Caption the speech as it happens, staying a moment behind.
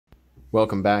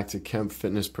Welcome back to Kemp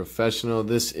Fitness Professional.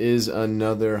 This is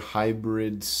another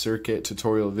hybrid circuit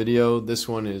tutorial video. This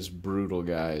one is brutal,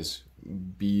 guys.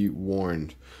 Be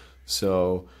warned.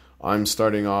 So I'm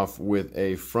starting off with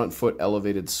a front foot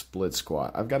elevated split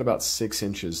squat. I've got about 6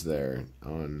 inches there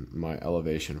on my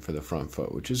elevation for the front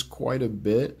foot, which is quite a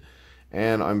bit.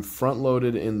 And I'm front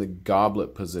loaded in the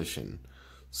goblet position.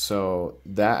 So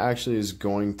that actually is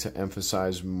going to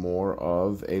emphasize more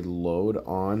of a load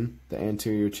on the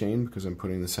anterior chain because I'm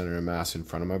putting the center of mass in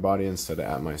front of my body instead of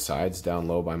at my sides, down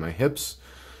low by my hips.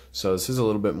 So this is a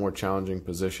little bit more challenging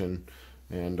position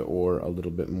and or a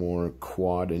little bit more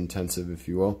quad intensive, if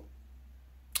you will.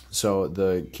 So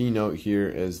the key note here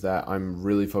is that I'm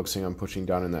really focusing on pushing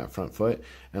down in that front foot,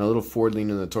 and a little forward lean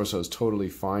in the torso is totally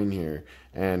fine here,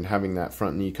 and having that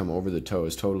front knee come over the toe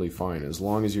is totally fine as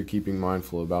long as you're keeping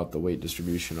mindful about the weight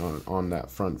distribution on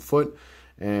that front foot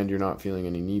and you're not feeling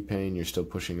any knee pain, you're still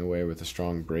pushing away with a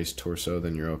strong braced torso,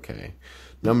 then you're okay.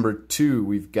 Number 2,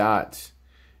 we've got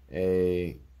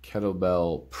a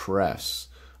kettlebell press.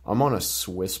 I'm on a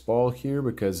Swiss ball here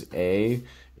because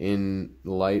in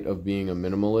light of being a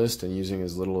minimalist and using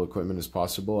as little equipment as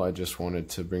possible, I just wanted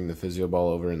to bring the physio ball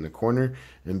over in the corner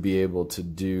and be able to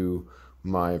do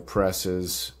my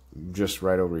presses just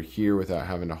right over here without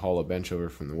having to haul a bench over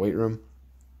from the weight room.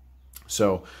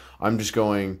 So I'm just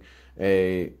going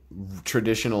a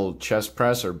traditional chest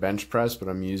press or bench press, but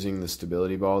I'm using the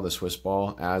stability ball, the Swiss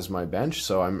ball, as my bench.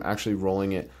 So I'm actually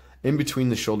rolling it in between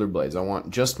the shoulder blades. I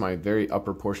want just my very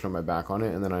upper portion of my back on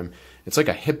it, and then it's like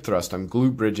a hip thrust. I'm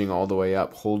glute bridging all the way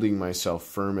up, holding myself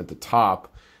firm at the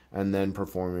top, and then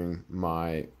performing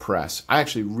my press. I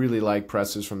actually really like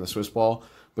presses from the Swiss ball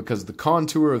because the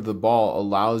contour of the ball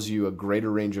allows you a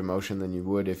greater range of motion than you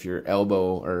would if your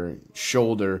elbow or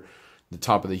shoulder, the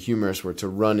top of the humerus, were to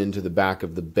run into the back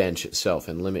of the bench itself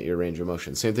and limit your range of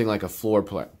motion. Same thing like a floor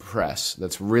press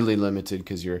that's really limited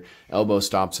because your elbow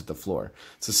stops at the floor.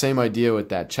 It's the same idea with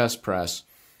that chest press.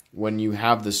 When you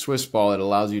have the Swiss ball, it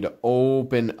allows you to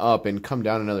open up and come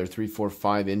down another 3, 4,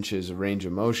 5 inches of range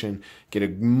of motion, get a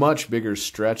much bigger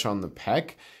stretch on the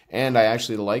pec, and I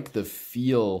actually like the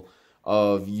feel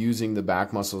of using the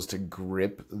back muscles to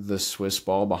grip the Swiss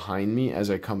ball behind me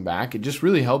as I come back. It just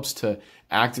really helps to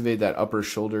activate that upper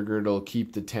shoulder girdle,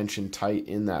 keep the tension tight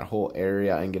in that whole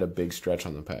area, and get a big stretch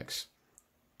on the pecs.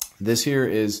 This here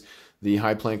is the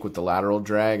high plank with the lateral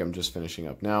drag. I'm just finishing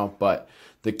up now, but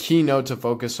the key note to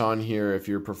focus on here if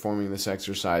you're performing this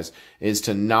exercise is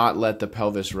to not let the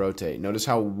pelvis rotate. Notice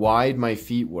how wide my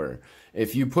feet were.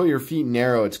 If you put your feet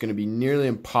narrow, it's going to be nearly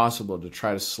impossible to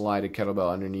try to slide a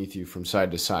kettlebell underneath you from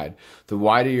side to side. The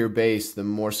wider your base, the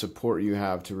more support you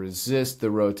have to resist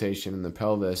the rotation in the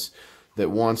pelvis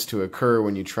that wants to occur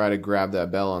when you try to grab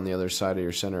that bell on the other side of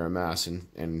your center of mass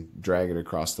and drag it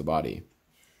across the body.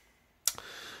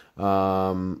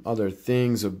 Other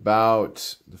things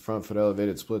about the front foot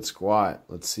elevated split squat.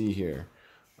 Let's see here.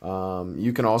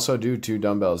 You can also do 2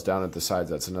 dumbbells down at the sides.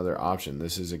 That's another option.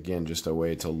 This is, again, just a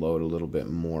way to load a little bit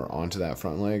more onto that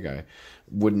front leg. I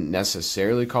wouldn't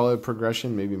necessarily call it a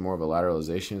progression, maybe more of a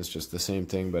lateralization. It's just the same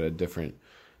thing, but a different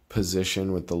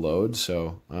position with the load.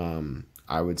 So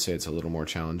I would say it's a little more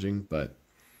challenging, but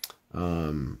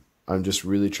I'm just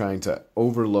really trying to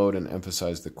overload and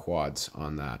emphasize the quads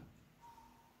on that.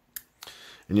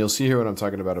 And you'll see here what I'm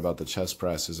talking about the chest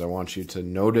press is I want you to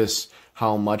notice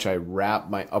how much I wrap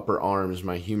my upper arms,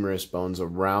 my humerus bones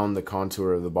around the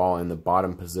contour of the ball in the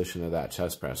bottom position of that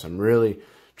chest press. I'm really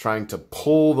trying to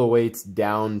pull the weights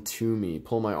down to me,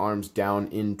 pull my arms down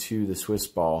into the Swiss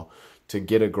ball to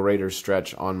get a greater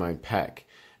stretch on my pec.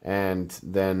 And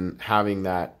then having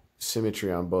that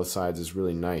symmetry on both sides is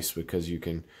really nice because you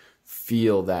can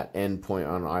feel that end point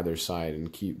on either side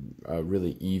and keep a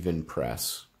really even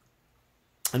press.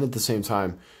 And at the same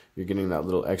time, you're getting that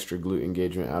little extra glute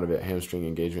engagement out of it, hamstring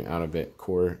engagement out of it,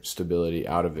 core stability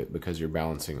out of it because you're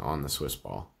balancing on the Swiss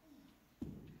ball.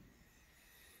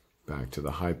 Back to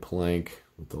the high plank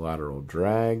with the lateral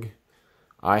drag.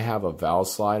 I have a valve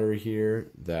slider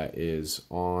here that is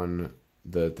on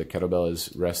the kettlebell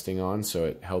is resting on, so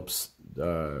it helps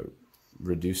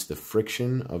reduce the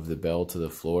friction of the bell to the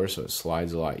floor, so it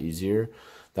slides a lot easier.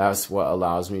 That's what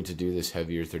allows me to do this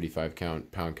heavier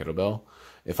 35-pound kettlebell.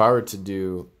 If I were to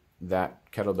do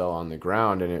that kettlebell on the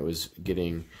ground and it was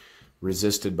getting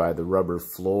resisted by the rubber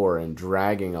floor and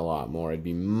dragging a lot more, it'd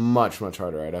be much, much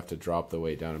harder. I'd have to drop the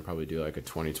weight down and probably do like a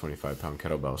 20, 25-pound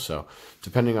kettlebell. So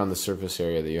depending on the surface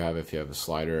area that you have, if you have a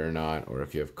slider or not, or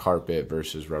if you have carpet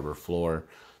versus rubber floor,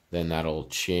 then that'll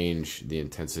change the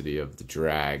intensity of the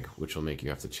drag, which will make you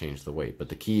have to change the weight. But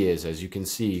the key is, as you can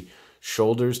see,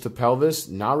 shoulders to pelvis,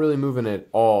 not really moving at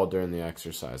all during the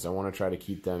exercise. I want to try to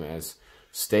keep them as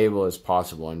stable as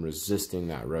possible and resisting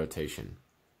that rotation.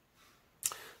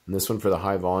 And this one for the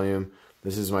high volume,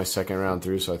 this is my second round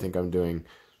through, so I think I'm doing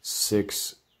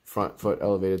 6 front foot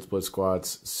elevated split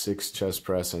squats, 6 chest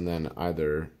press, and then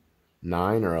either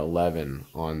 9 or 11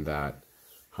 on that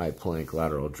high plank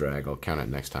lateral drag. I'll count it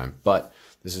next time. But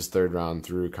this is third round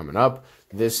through coming up.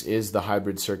 This is the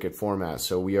hybrid circuit format.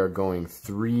 So we are going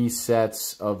 3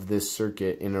 sets of this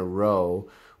circuit in a row.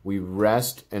 We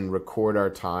rest and record our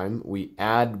time. We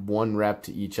add 1 rep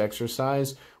to each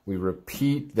exercise. We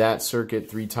repeat that circuit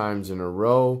 3 times in a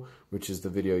row, which is the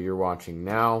video you're watching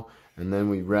now. And then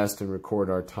we rest and record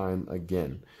our time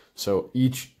again. So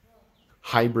each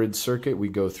hybrid circuit we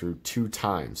go through 2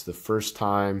 times. The first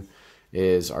time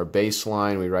is our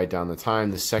baseline. We write down the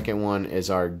time. The second one is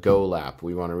our go lap.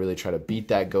 We want to really try to beat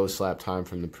that go slap time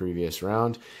from the previous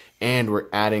round. And we're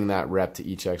adding that rep to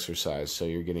each exercise. So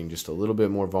you're getting just a little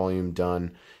bit more volume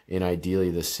done in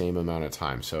ideally the same amount of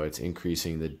time. So it's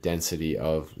increasing the density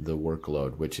of the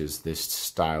workload, which is this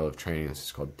style of training. This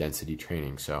is called density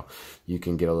training. So you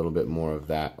can get a little bit more of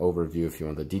that overview if you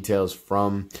want the details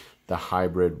from the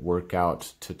hybrid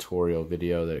workout tutorial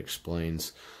video that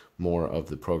explains more of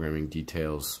the programming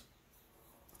details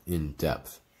in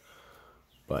depth.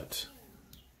 But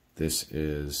this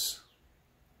is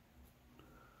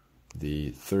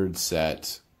the third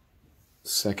set,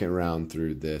 second round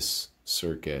through this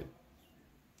circuit,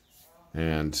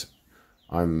 and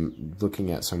I'm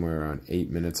looking at somewhere around 8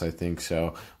 minutes, I think.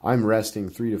 So I'm resting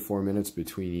 3 to 4 minutes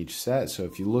between each set. So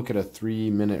if you look at a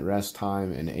 3-minute rest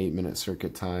time and 8-minute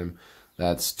circuit time,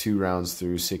 that's 2 rounds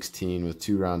through 16 with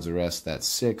 2 rounds of rest. That's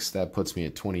 6. That puts me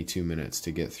at 22 minutes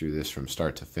to get through this from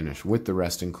start to finish with the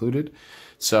rest included.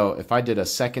 So if I did a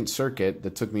second circuit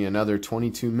that took me another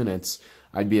 22 minutes,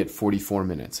 I'd be at 44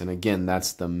 minutes. And again,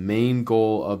 that's the main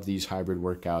goal of these hybrid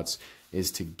workouts,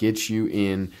 is to get you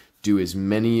in, do as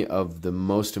many of the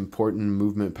most important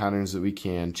movement patterns that we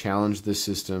can, challenge the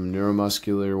system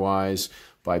neuromuscular wise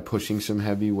by pushing some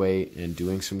heavy weight and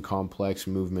doing some complex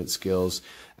movement skills,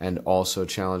 and also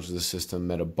challenge the system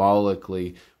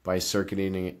metabolically by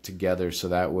circuiting it together so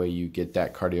that way you get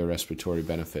that cardiorespiratory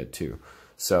benefit too.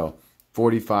 So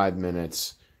 45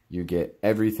 minutes, you get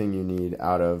everything you need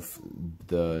out of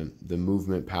the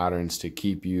movement patterns to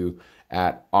keep you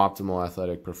at optimal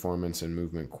athletic performance and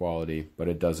movement quality, but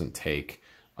it doesn't take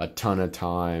a ton of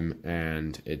time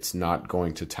and it's not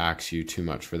going to tax you too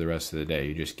much for the rest of the day.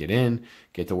 You just get in,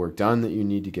 get the work done that you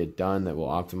need to get done that will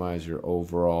optimize your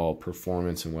overall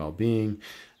performance and well-being,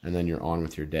 and then you're on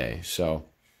with your day. So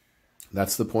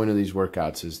that's the point of these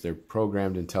workouts, is they're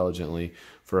programmed intelligently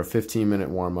for a 15-minute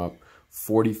warm-up,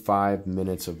 45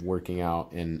 minutes of working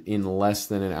out, and in less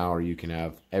than an hour you can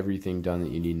have everything done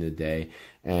that you need in the day.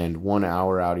 And 1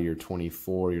 hour out of your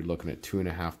 24, you're looking at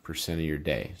 2.5% of your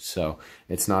day. So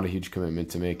it's not a huge commitment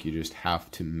to make. You just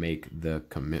have to make the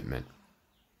commitment.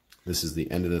 This is the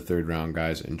end of the third round,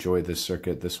 guys. Enjoy this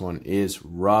circuit. This one is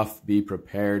rough. Be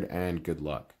prepared and good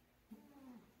luck.